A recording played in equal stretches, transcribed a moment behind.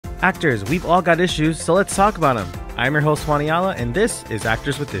Actors, we've all got issues, so let's talk about them. I'm your host, Juan Ayala, and this is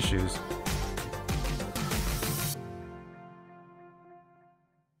Actors with Issues.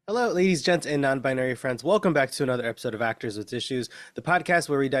 Hello, ladies, gents, and non-binary friends. Welcome back to another episode of Actors with Issues, the podcast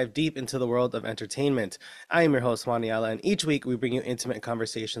where we dive deep into the world of entertainment. I am your host, Juan Ayala, and each week we bring you intimate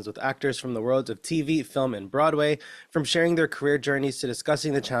conversations with actors from the worlds of TV, film, and Broadway. From sharing their career journeys to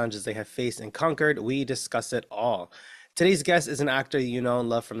discussing the challenges they have faced and conquered, we discuss it all. Today's guest is an actor you know and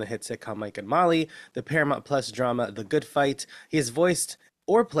love from the hit sitcom Mike and Molly, the Paramount Plus drama The Good Fight. He has voiced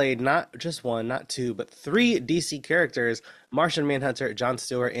or played not just one, not two, but three DC characters: Martian Manhunter, Jon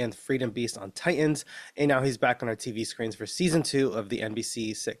Stewart, and Freedom Beast on Titans. And now he's back on our TV screens for season 2 of the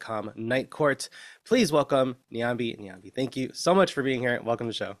NBC sitcom Night Court. Please welcome Nyambi Nyambi. Thank you so much for being here. Welcome to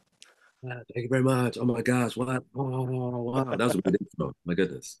the show. Thank you very much. Oh my gosh, what? Oh, wow, that was a good intro. My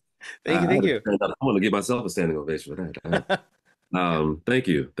goodness. Thank you, I thank had to you. stand up. I want to give myself a standing ovation for that. Thank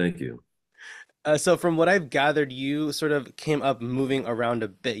you, thank you. So from what I've gathered, you sort of came up moving around a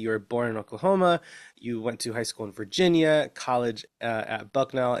bit. You were born in Oklahoma, you went to high school in Virginia, college at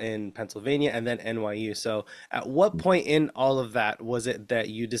Bucknell in Pennsylvania, and then NYU. So at what point in all of that was it that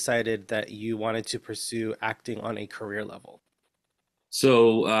you decided that you wanted to pursue acting on a career level?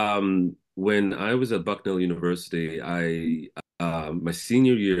 So when I was at Bucknell University, I my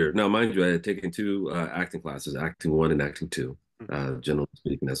senior year. Now, mind you, I had taken two acting classes, acting one and acting two. Generally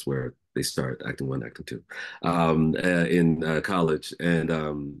speaking, that's where they start, acting one, acting two, in college. And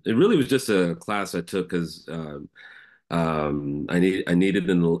it really was just a class I took because I needed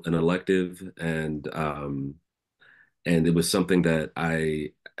an elective, and it was something that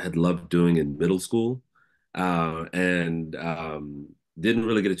I had loved doing in middle school, and didn't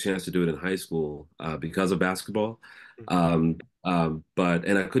really get a chance to do it in high school because of basketball. But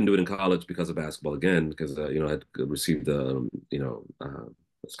I couldn't do it in college because of basketball again, because I'd received a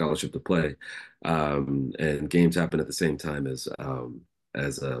scholarship to play, and games happen at the same time as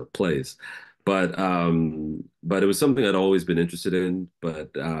plays. But it was something I'd always been interested in.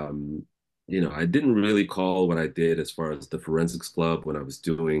 But I didn't really call what I did as far as the forensics club when I was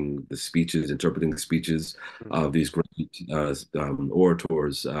doing the speeches, interpreting the speeches of these great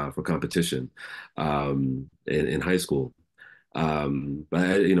orators for competition in high school. But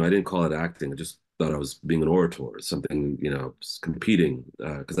I didn't call it acting. I just thought I was being an orator, something, competing.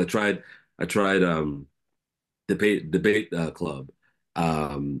 Because I tried debate club,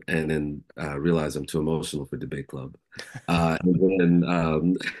 and then realized I'm too emotional for debate club. And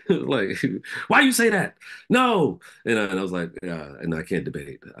then like, why you say that? No, and I was like, yeah, and I can't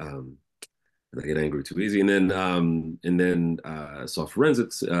debate. I get angry too easy. And then I saw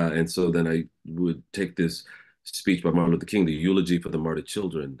forensics, and so then I would take this speech by Martin Luther King, the eulogy for the martyred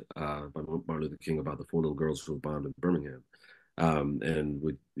children, by Martin Luther King, about the four little girls who were bombed in Birmingham, and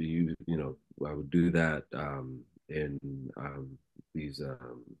I would do that in these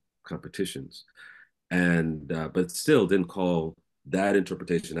competitions, and but still didn't call that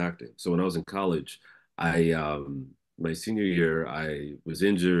interpretation acting. So when I was in college, I my senior year, I was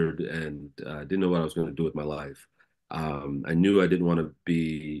injured and didn't know what I was going to do with my life. I knew I didn't want to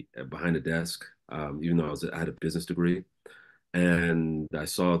be behind a desk, even though I had a business degree. And I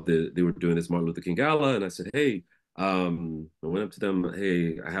saw they were doing this Martin Luther King Gala, and I said, "Hey," I went up to them,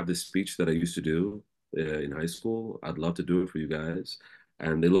 "Hey, I have this speech that I used to do in high school. I'd love to do it for you guys."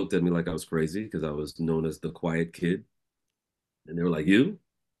 And they looked at me like I was crazy because I was known as the quiet kid. And they were like, "You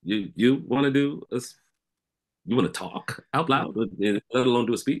want to do a you want to talk out loud, let alone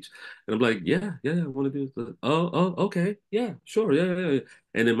do a speech?" And I'm like, yeah, I want to do it. Okay, yeah, sure, yeah.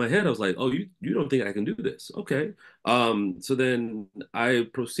 And in my head, I was like, oh, you don't think I can do this? Okay. So then I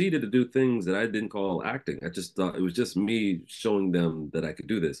proceeded to do things that I didn't call acting. I just thought it was just me showing them that I could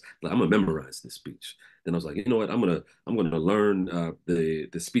do this. Like, I'm gonna memorize this speech. Then I was like, you know what? I'm gonna learn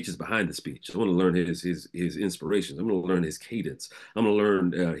the speeches behind the speech. I want to learn his inspirations. I'm gonna learn his cadence. I'm gonna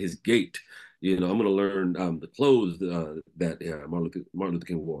learn his gait. I'm going to learn the clothes that Martin Luther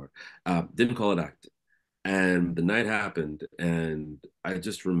King wore. Didn't call it acting. And the night happened, and I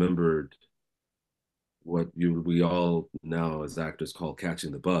just remembered what we all now as actors call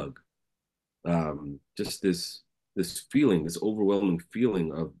catching the bug. Just this feeling, this overwhelming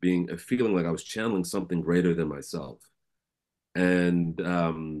feeling of feeling like I was channeling something greater than myself. And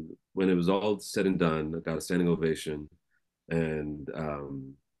when it was all said and done, I got a standing ovation, and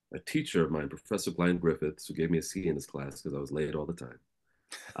a teacher of mine, Professor Glenn Griffiths, who gave me a C in his class because I was late all the time.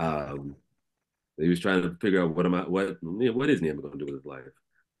 Um, he was trying to figure out what is Nyambi going to do with his life,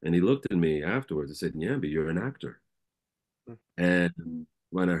 and he looked at me afterwards and said, "Nyambi, you're an actor." And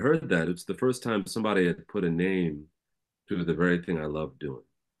when I heard that, it's the first time somebody had put a name to the very thing I love doing.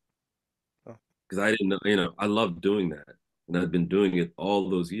 because I didn't know, I loved doing that, and I'd been doing it all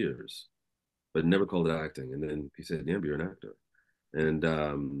those years, but never called it acting. And then he said, "Nyambi, you're an actor," and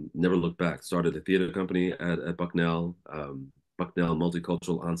never looked back. Started a theater company at Bucknell, Bucknell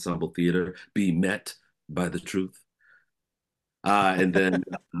Multicultural Ensemble Theater. Be met by the truth. And then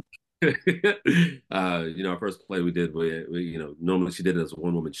our first play we did, normally she did it as a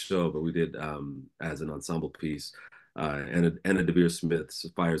one-woman show, but we did as an ensemble piece, Anna Devere Smith's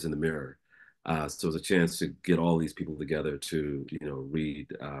Fires in the Mirror. So it was a chance to get all these people together to, read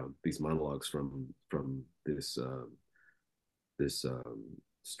these monologues from this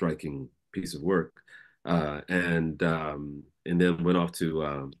striking piece of work, and then went off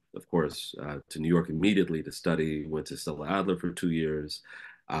to, of course, to New York immediately to study. Went to Stella Adler for 2 years,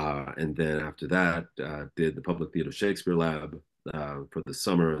 and then after that, did the Public Theater Shakespeare Lab for the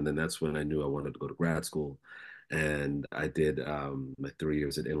summer, and then that's when I knew I wanted to go to grad school. And I did my 3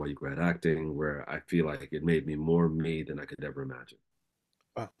 years at NYU grad acting, where I feel like it made me more me than I could ever imagine.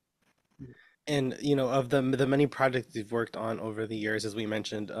 Wow. And of the many projects you've worked on over the years, as we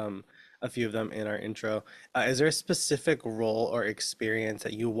mentioned, a few of them in our intro, is there a specific role or experience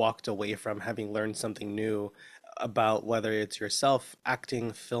that you walked away from having learned something new about whether it's yourself,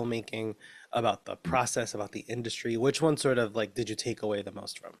 acting, filmmaking, about the process, about the industry? Which one sort of like did you take away the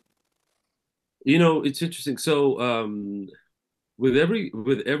most from? It's interesting. So, with every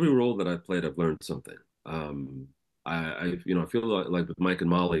role that I played, I've learned something. Um, I feel like with Mike and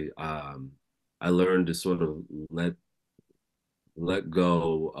Molly, I learned to sort of let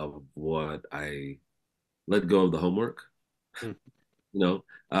go of what I let go of the homework, Mm, you know,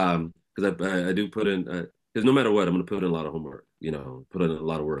 because I do put in, because no matter what, I'm going to put in a lot of homework, put in a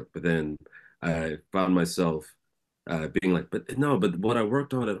lot of work. But then I found myself being like, but no, but what I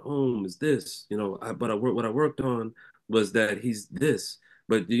worked on at home is this, but what I worked on was that he's this,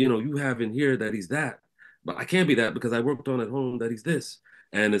 but you have in here that he's that, but I can't be that because I worked on at home that he's this,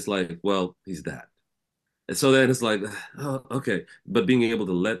 and it's like, well, he's that. And so then it's like, oh, okay, but being able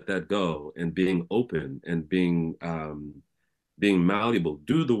to let that go and being open and being malleable,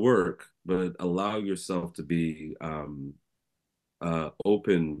 do the work, but allow yourself to be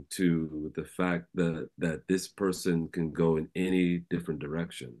open to the fact that this person can go in any different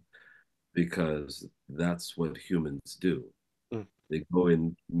direction because that's what humans do. mm, They go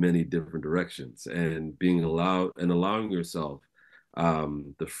in many different directions, and allowing yourself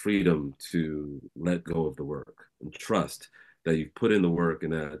the freedom to let go of the work and trust that you've put in the work,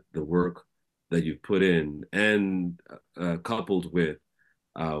 and that the work that you've put in and coupled with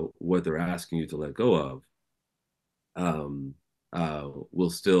what they're asking you to let go of, um, will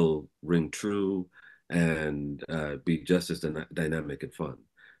still ring true and be just as dynamic and fun.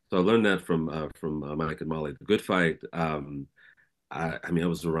 So I learned that from Mike and Molly. The Good Fight. I mean, I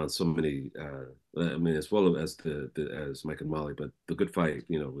was around so many. I mean, as well as as Mike and Molly, but the Good Fight.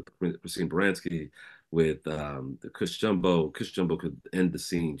 With Christine Baranski, with the Kush Jumbo. Kush Jumbo could end the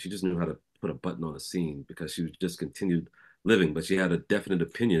scene. She just knew how to put a button on a scene because she just continued living, but she had a definite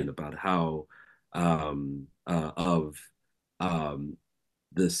opinion about how of um,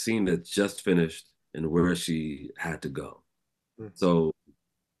 the scene that just finished and where she had to go. mm, So,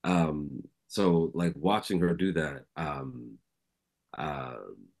 so like watching her do that. Uh,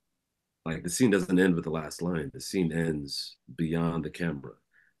 like the scene doesn't end with the last line. The scene ends beyond the camera,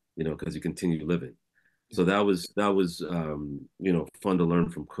 because you continue living. mm, So that was fun to learn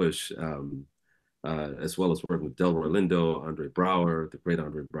from Kush, as well as working with Delroy Lindo, Andre Brower. The great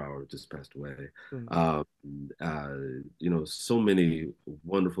Andre Brower just passed away. mm. Um, so many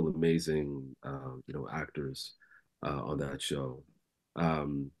wonderful, amazing, actors on that show.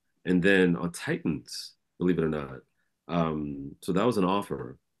 Um, and then on Titans, believe it or not, so that was an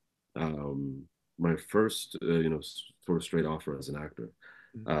offer, um, my first, sort of straight offer as an actor,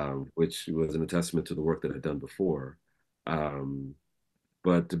 Mm. which was an testament to the work that I'd done before. Um,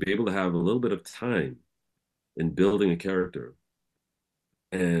 but to be able to have a little bit of time in building a character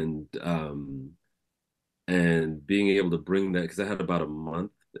and being able to bring that, because I had about a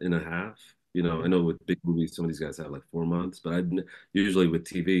month and a half. I Mhm. know with big movies, some of these guys have like 4 months, but usually with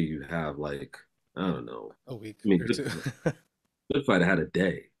TV, you have like, I don't know. A week I mean, or two. Good Fight, I had a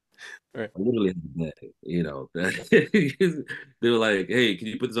day. Right. I literally had a day, they were like, "Hey, can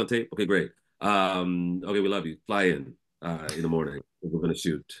you put this on tape?" Okay, great. Okay, we love you. Fly in the morning. We're gonna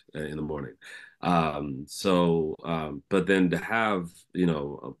shoot in the morning. But then to have,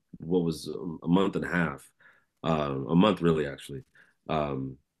 what was a month and a half, a month really actually,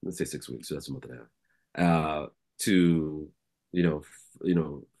 let's say 6 weeks, so that's a month and a half, to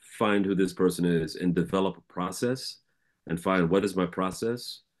find who this person is and develop a process and find what is my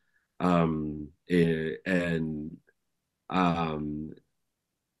process, And um,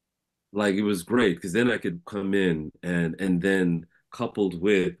 like it was great because then I could come in and then coupled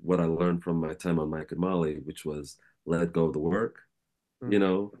with what I learned from my time on Mike and Molly, which was let go of the work, you Mm.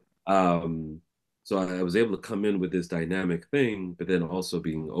 know. Um, so I was able to come in with this dynamic thing, but then also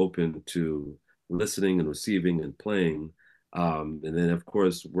being open to listening and receiving and playing. And then of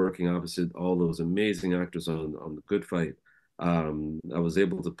course working opposite all those amazing actors on The Good Fight. I was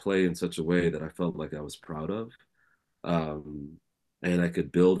able to play in such a way that I felt like I was proud of. Um, and I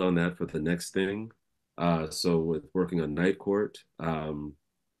could build on that for the next thing. So with working on Night Court, I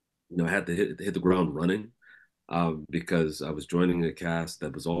had to hit the ground running because I was joining a cast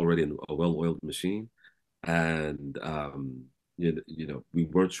that was already a well-oiled machine, and we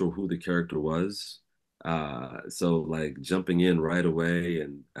weren't sure who the character was. So like jumping in right away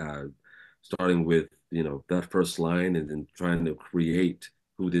and starting with that first line and then trying to create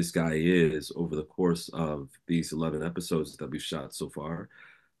who this guy is over the course of these 11 episodes that we've shot so far.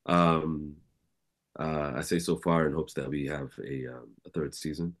 Um, I say so far in hopes that we have a third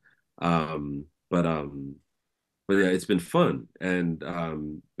season. But yeah, it's been fun, and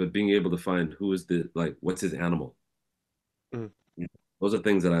but being able to find who is the like what's his animal. Mm. Those are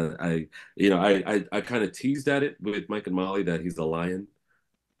things that I kind of teased at it with Mike and Molly that he's a lion.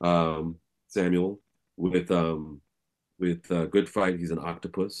 Samuel with Good Fight, he's an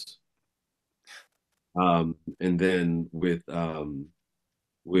octopus. And then with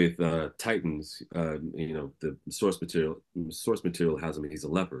Titans, the source material has him. He's a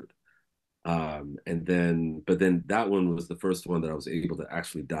leopard. But then that one was the first one that I was able to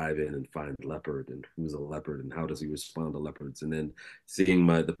actually dive in and find leopard and who's a leopard and how does he respond to leopards. And then seeing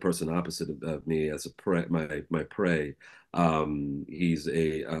the person opposite of me as a prey, my prey, he's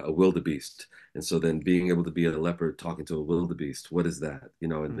a wildebeest. And so then being able to be a leopard talking to a wildebeest, what is that?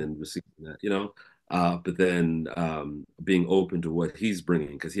 And Mm. then receiving that. But then being open to what he's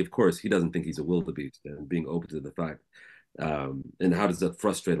bringing, because of course, he doesn't think he's a wildebeest, and being open to the fact, and how does that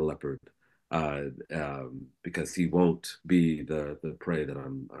frustrate a leopard? Because he won't be the prey that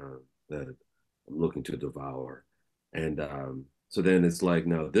I'm looking to devour. And so then it's like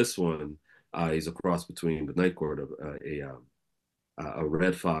now this one, he's a cross between the night court of a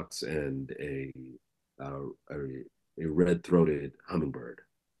red fox and uh, a, a red-throated hummingbird,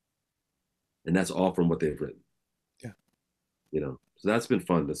 and that's all from what they've written. Yeah. So that's been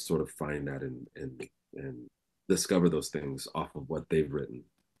fun to sort of find that and discover those things off of what they've written.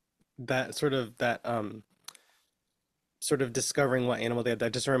 That sort of discovering what animal they have,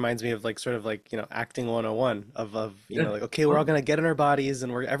 that just reminds me of like sort of like acting 101 of Yeah. like, okay, we're all Fun. gonna get in our bodies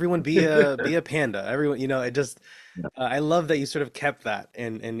and we're everyone be a panda, everyone, it just Yeah. I love that you sort of kept that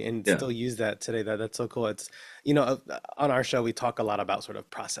and Yeah. still use that today. That's so cool. It's on our show we talk a lot about sort of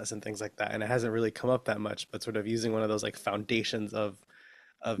process and things like that, and it hasn't really come up that much, but sort of using one of those like foundations of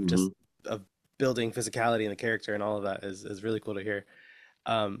just Hmm. of building physicality in the character and all of that is really cool to hear.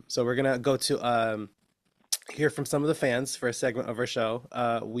 So we're gonna go to hear from some of the fans for a segment of our show.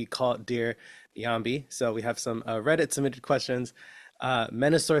 We call it Dear Nyambi. So we have some Reddit submitted questions.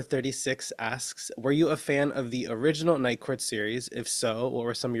 Menasor36 asks, were you a fan of the original Night Court series? If so, what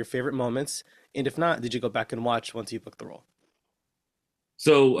were some of your favorite moments? And if not, did you go back and watch once you booked the role?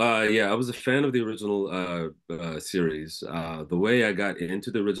 So yeah, I was a fan of the original series. The way I got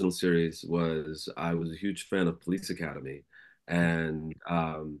into the original series was I was a huge fan of Police Academy, and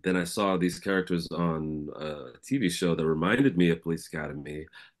then I saw these characters on a TV show that reminded me of Police Academy.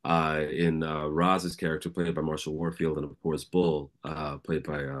 In Roz's character, played by Marshall Warfield, and of course Bull, played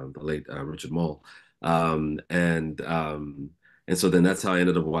by the late Richard Mole. Um, and um, and so then that's how I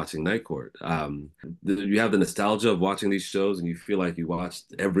ended up watching Night Court. You have the nostalgia of watching these shows and you feel like you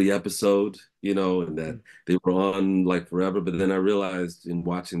watched every episode, and that Mm, they were on like forever. But then I realized in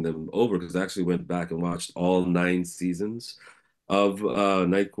watching them over, because I actually went back and watched all 9 seasons of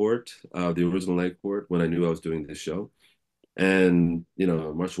Night Court, the original Night Court, when I knew I was doing this show. And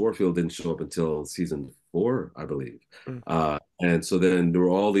Marshall Warfield didn't show up until season 4, I believe. mm, And so then there were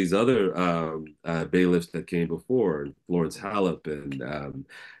all these other bailiffs that came before, and Florence Hallop and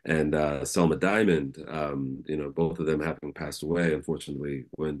Selma Diamond. Both of them having passed away, unfortunately,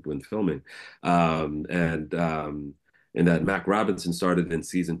 when filming. And that Mac Robinson started in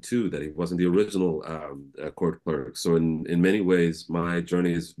season 2, that he wasn't the original court clerk. So in many ways, my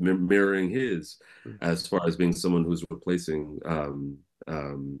journey is mirroring his, mm, as far as being someone who's replacing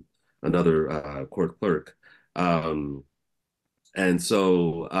another court clerk. Um, and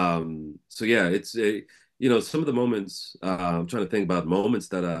so yeah, some of the moments. I'm trying to think about moments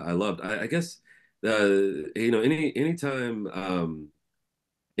that I loved. I guess anytime.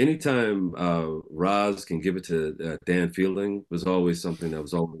 anytime Roz can give it to Dan Fielding was always something that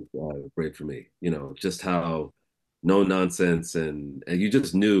was always great for me. Just how no nonsense and you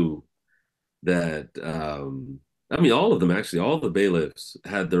just knew that I mean all of them actually, all the bailiffs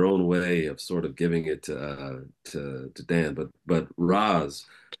had their own way of sort of giving it to Dan, but Roz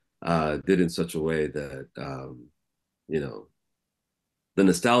did in such a way that you know the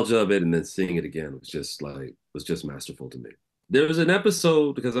nostalgia of it and then seeing it again was just masterful to me. There was an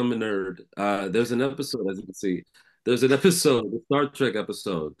episode because I'm a nerd. There's an episode, as you can see, there's an episode, the Star Trek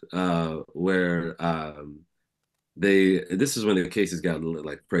episode, where they this is when the cases got a little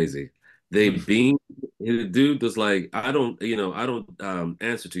like crazy. They beamed the dude was like, I don't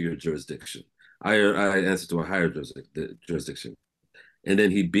answer to your jurisdiction. I answer to a higher jurisdiction. And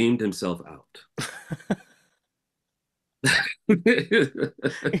then he beamed himself out. You're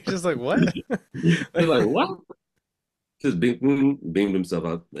just like, what? They're like, what? Just beamed himself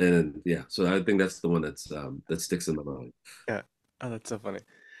out. And yeah, so I think that's the one that sticks in my mind. Yeah. Oh, that's so funny.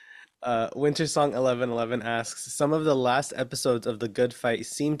 Winter Song 1111 asks, some of the last episodes of The Good Fight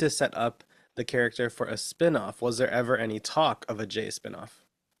seem to set up the character for a spin-off. Was there ever any talk of a Jay spin-off?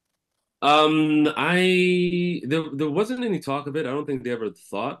 There wasn't any talk of it. I don't think they ever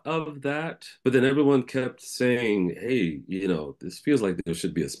thought of that. But then everyone kept saying, "Hey, this feels like there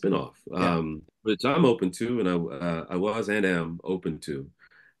should be a spinoff," Yeah. which I'm open to, and I was and am open to.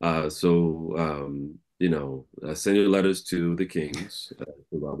 So send your letters to the Kings, to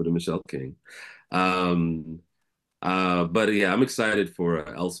Robert and Michelle King. Um, but yeah, I'm excited for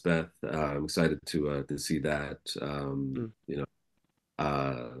Elspeth. I'm excited to see that. Mm.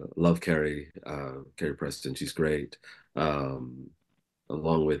 Love Carrie Preston. She's great. Um,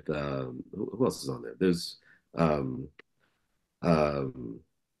 Along with who else is on there? There's um, um,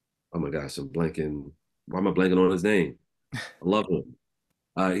 oh my gosh, I'm blanking. Why am I blanking on his name? I love him.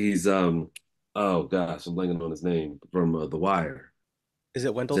 He's oh gosh, I'm blanking on his name from The Wire. Is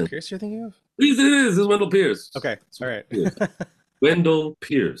it Wendell Pierce you're thinking of? It's Wendell Pierce. Okay. It's All Wendell right. Pierce. Wendell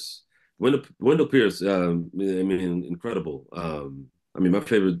Pierce. Wendell Pierce. I mean, incredible. I mean, my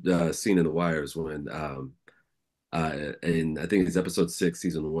favorite scene in The Wire is when, in I think it's episode 6,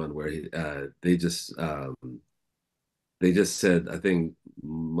 season 1, where they just said, I think,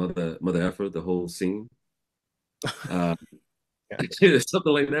 mother effer the whole scene, uh, Yeah.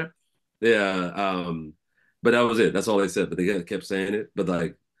 something like that. Yeah. But that was it. That's all they said. But they kept saying it.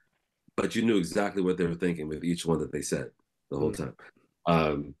 But you knew exactly what they were thinking with each one that they said the whole Mm,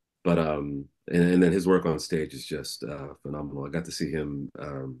 time. And then his work on stage is just phenomenal. I got to see him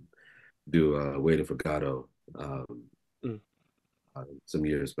do Waiting for Godot um, mm. some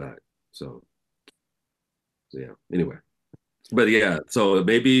years back. So yeah. Anyway, but yeah. So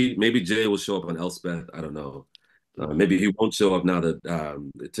maybe Jay will show up on Elspeth. I don't know. Maybe he won't show up now that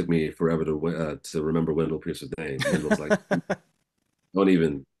it took me forever to remember Wendell Pierce's name. Wendell's like, don't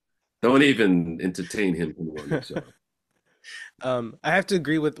even don't even entertain him anymore on the show. I have to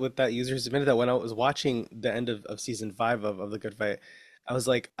agree with that user who submitted that when I was watching the end of season 5 of The Good Fight, I was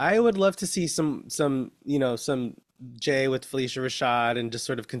like, I would love to see some Jay with Felicia Rashad and just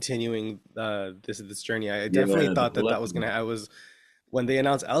sort of continuing this journey. I Yeah, definitely the thought that that was collective. gonna. I was when they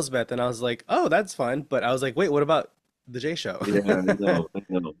announced Elsbeth, and I was like, oh, that's fun. But I was like, wait, what about the Jay show? Yeah, I know, I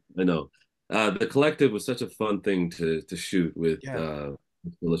know, I know. The collective was such a fun thing to shoot Yeah.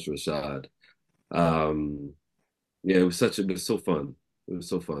 with Phyllis Rashad. Um, yeah, it was so fun. It was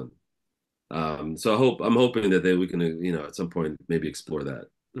so fun. So I'm hoping that we can at some point maybe explore that.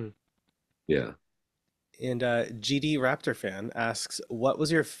 Mm. Yeah. And GD Raptor fan asks, what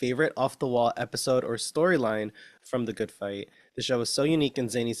was your favorite off the wall episode or storyline from The Good Fight? The show was so unique and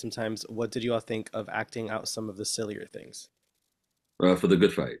zany sometimes. What did you all think of acting out some of the sillier things? For the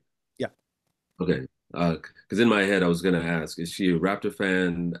good fight. Yeah. Okay. Because in my head I was gonna ask, is she a Raptor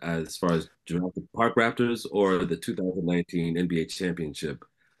fan as far as Jurassic Park Raptors or the 2019 NBA championship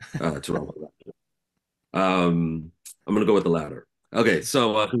Toronto Raptors? I'm gonna go with the latter. Okay,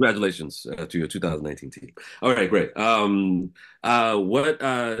 so congratulations to your 2019 team. All right, great. What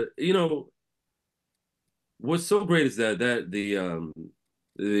what's so great is that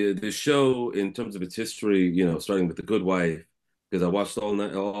the show in terms of its history, starting with The Good Wife, because I watched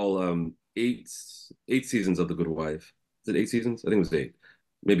all eight seasons of The Good Wife. Is it 8 seasons? I think it was 8,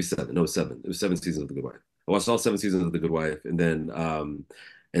 maybe 7. No, it was 7. It was 7 seasons of The Good Wife. I watched all 7 seasons of The Good Wife, and then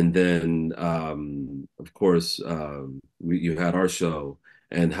of course you had our show,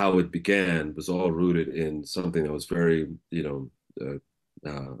 and how it began was all rooted in something that was very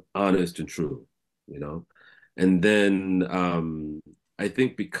honest and true, you know. And then I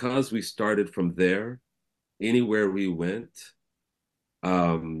think because we started from there, anywhere we went,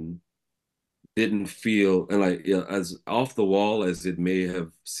 um, didn't feel and like as off the wall as it may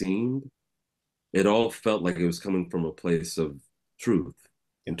have seemed, it all felt like it was coming from a place of truth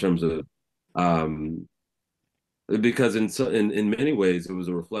Yeah. in terms of um, because in many ways it was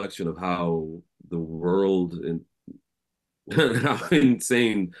a reflection of how the world and how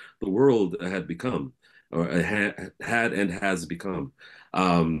insane the world had become or had and has become.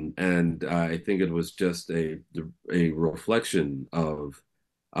 And I think it was just a reflection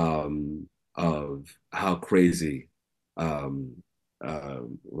um, of how crazy um,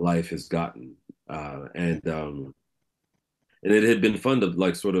 life has gotten. Yeah. And it had been fun to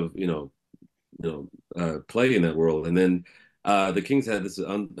like sort of, play in that world. And then the Kings had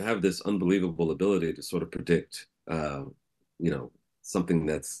have this unbelievable ability to sort of predict, you know, something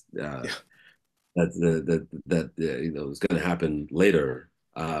Yeah. that is going to happen later.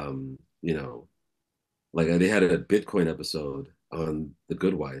 Like they had a Bitcoin episode on The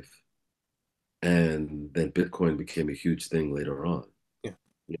Good Wife, and then Bitcoin became a huge thing later on. Yeah.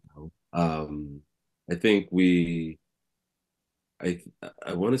 You know, I think we I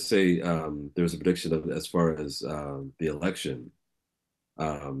I want to say there was a prediction of as far as the election,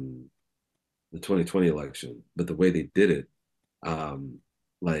 um, the 2020 election, but the way they did it, um,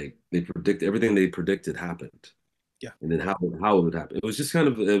 like they predict everything they predicted happened, Yeah. and then how it would happen. It was kind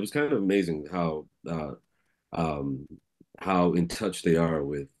of amazing um, how in touch they are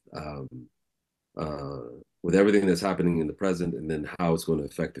uh, with everything that's happening in the present, and then how it's going to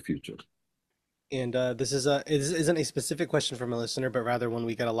affect the future. And this isn't a specific question from a listener, but rather one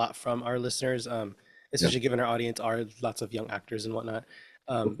we get a lot from our listeners, Yeah, especially given our audience are lots of young actors and whatnot.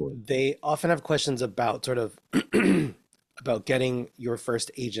 go for it. They often have questions about sort of about getting your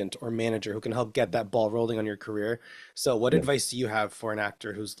first agent or manager who can help get that ball rolling on your career. So, what Yeah. advice do you have for an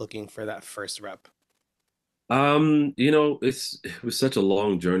actor who's looking for that first rep? It was such a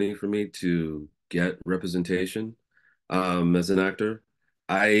long journey for me to get representation as an actor.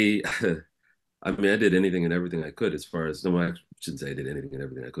 I I mean I did anything and everything I could as far as no I shouldn't say I did anything and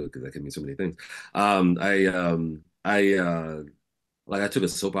everything I could because that can mean so many things. I like I took a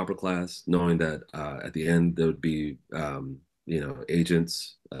soap opera class knowing that at the end there would be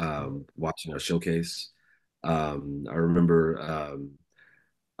agents watching our showcase. I remember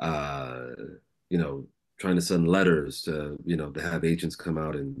uh, you know, trying to send letters to have agents come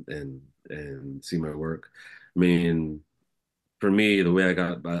out and see my work. I mean, for me, the way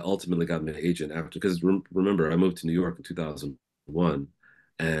I ultimately got my agent after, because remember, I moved to New York in 2001,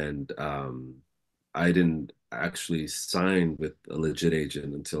 and I didn't actually sign with a legit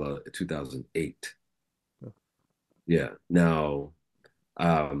agent until 2008. Yeah. Now,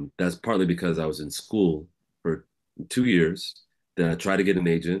 that's partly because I was in school for 2 years. Then I tried to get an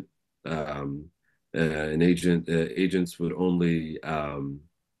agent. Um, agents would only,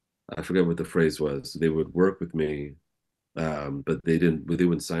 I forget what the phrase was. They would work with me, but they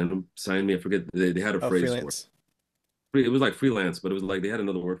wouldn't sign me. I forget. They had a Oh, phrase for it. freelance. It was like freelance, but it was like they had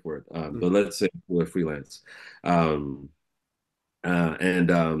another word for it. But Mhm. let's say we're freelance. Um,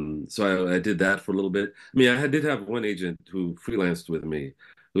 and so I did that for a little bit. I mean, did have one agent who freelanced with me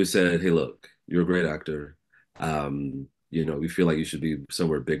who said, "Hey, look, you're a great actor. We feel like you should be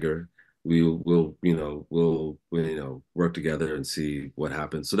somewhere bigger. We'll work together and see what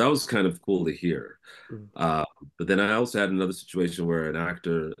happens." So that was kind of cool to hear. Mhm. Uh, but then I also had another situation where an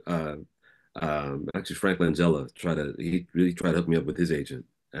actor, actually Frank Langella, he really tried to hook me up with his agent.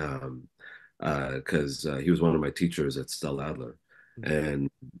 Because he was one of my teachers at Stella Adler, Mhm.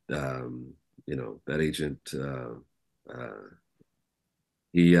 and that agent uh,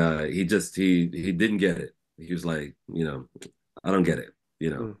 he didn't get it. He was like, I don't get it.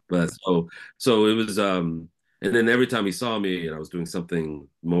 Mhm. But so it was and then every time he saw me and I was doing something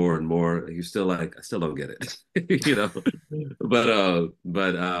more and more, he was still like, I still don't get it,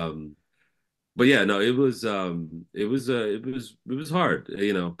 but yeah, no, it was hard,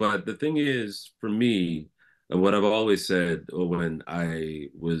 but the thing is for me, and what I've always said when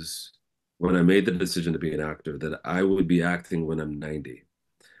I made the decision to be an actor, that I would be acting when I'm 90.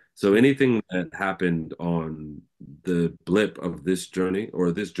 So Mhm. anything that happened on the blip of this journey,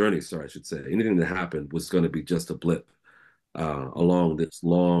 or this journey, sorry, I should say, anything that happened was going to be just a blip along this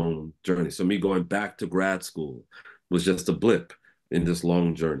long journey. So me going back to grad school was just a blip in this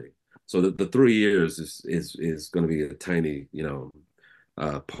long journey. So the 3 years is going to be a tiny,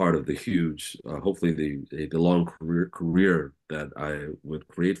 part of the huge, hopefully the long career that I would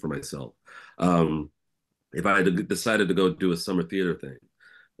create for myself. Um, if I had decided to go do a summer theater thing,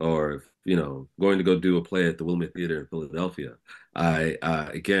 or if, going to go do a play at the Wilmette Theater in Philadelphia,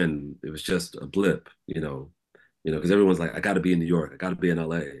 again, it was just a blip, because everyone's like, I got to be in New York, I got to be in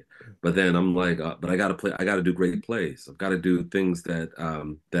LA. But then I'm like, but I got to play, I got to do great plays. I've got to do things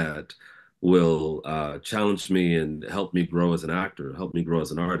that will challenge me and help me grow as an actor, help me grow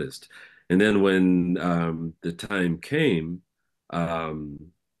as an artist. And then when the time came,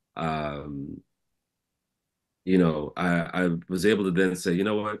 um, um, I was able to then say, you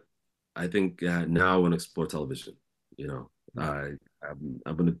know what, I think now I want to explore television. You know, I'm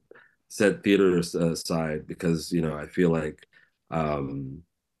going to set theater aside because I feel like um,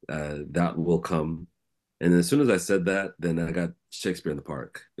 that will come. And as soon as I said that, then I got Shakespeare in the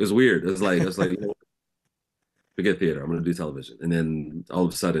Park. It was weird. It was like forget theater. I'm going to do television. And then all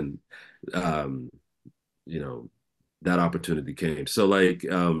of a sudden, um, you know, that opportunity came. So like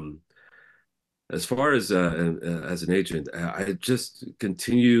as far as an agent, I just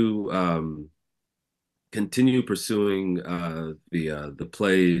continue pursuing the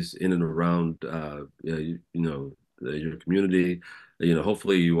plays in and around your community.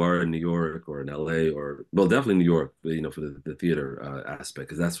 Hopefully you are in New York or in LA or well, definitely New York. For the theater aspect,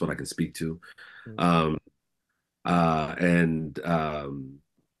 because that's what I can speak to. Mm. Um, and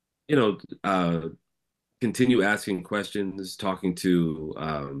you know, continue asking questions, talking to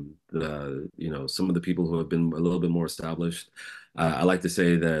some of the people who have been a little bit more established. I like to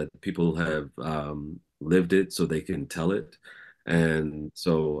say that people have lived it so they can tell it, and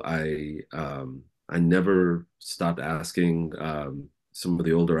so I never stopped asking some of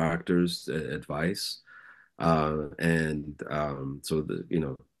the older actors advice. So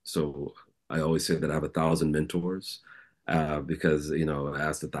I always say that I have 1,000 mentors because I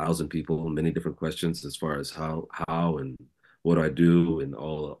asked 1,000 people many different questions as far as how and what do I do and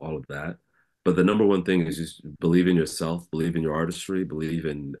all of that. But the number one thing is just believe in yourself, believe in your artistry, believe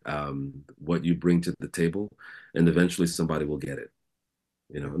in what you bring to the table, and eventually somebody will get it.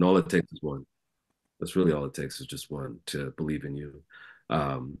 And all it takes is one. That's really all it takes is just one to believe in you.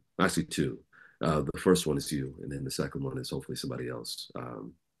 Actually, two. The first one is you, and then the second one is hopefully somebody else.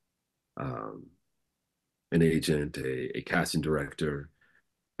 Um, an agent, a casting director.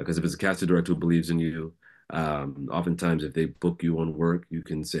 Because if it's a casting director who believes in you, oftentimes if they book you on work, you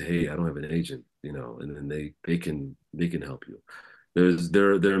can say, "Hey, I don't have an agent," and then they can help you.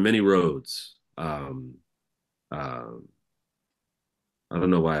 There are many roads. Um, I don't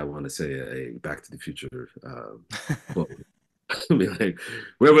know why I want to say a Back to the Future quote. I mean, like,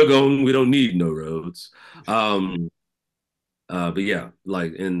 where we're going, we don't need no roads. Um, but yeah,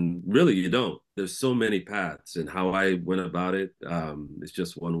 like, and really, you don't. There's so many paths, and how I went about it is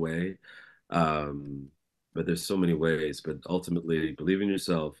just one way. Um, but there's so many ways. But ultimately, believe in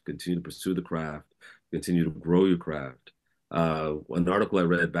yourself, continue to pursue the craft, continue to grow your craft. An article I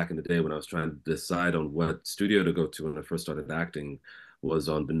read back in the day when I was trying to decide on what studio to go to when I first started acting was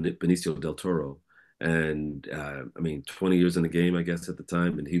on Benicio del Toro. And I mean, 20 years in the game, I guess, at the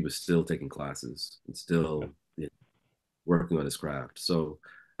time, and he was still taking classes and still working on his craft. So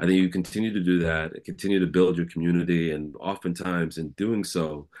I think you continue to do that, continue to build your community, and oftentimes in doing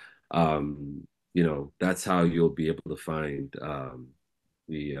so, that's how you'll be able to find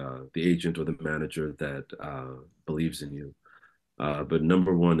the agent or the manager that believes in you. But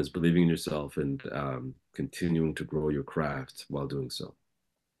number one is believing in yourself and continuing to grow your craft while doing so.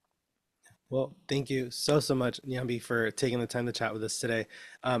 Well, thank you so much, Nyambi, for taking the time to chat with us today.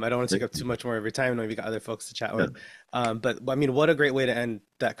 I don't want to take Thank up too you. much more of your time. I know we got other folks to chat Yeah, with. But I mean, what a great way to end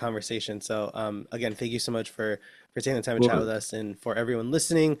that conversation. So again, thank you so much for taking the time to chat with sure. us. And for everyone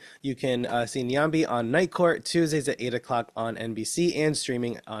listening, you can see Nyambi on Night Court Tuesdays at 8 o'clock on NBC and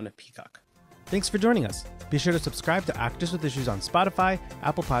streaming on Peacock. Thanks for joining us. Be sure to subscribe to Actors with Issues on Spotify,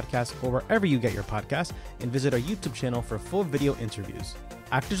 Apple Podcasts, or wherever you get your podcasts, and visit our YouTube channel for full video interviews.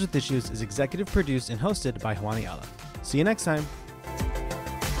 Actors with Issues is executive produced and hosted by Juan Ayala. See you next time.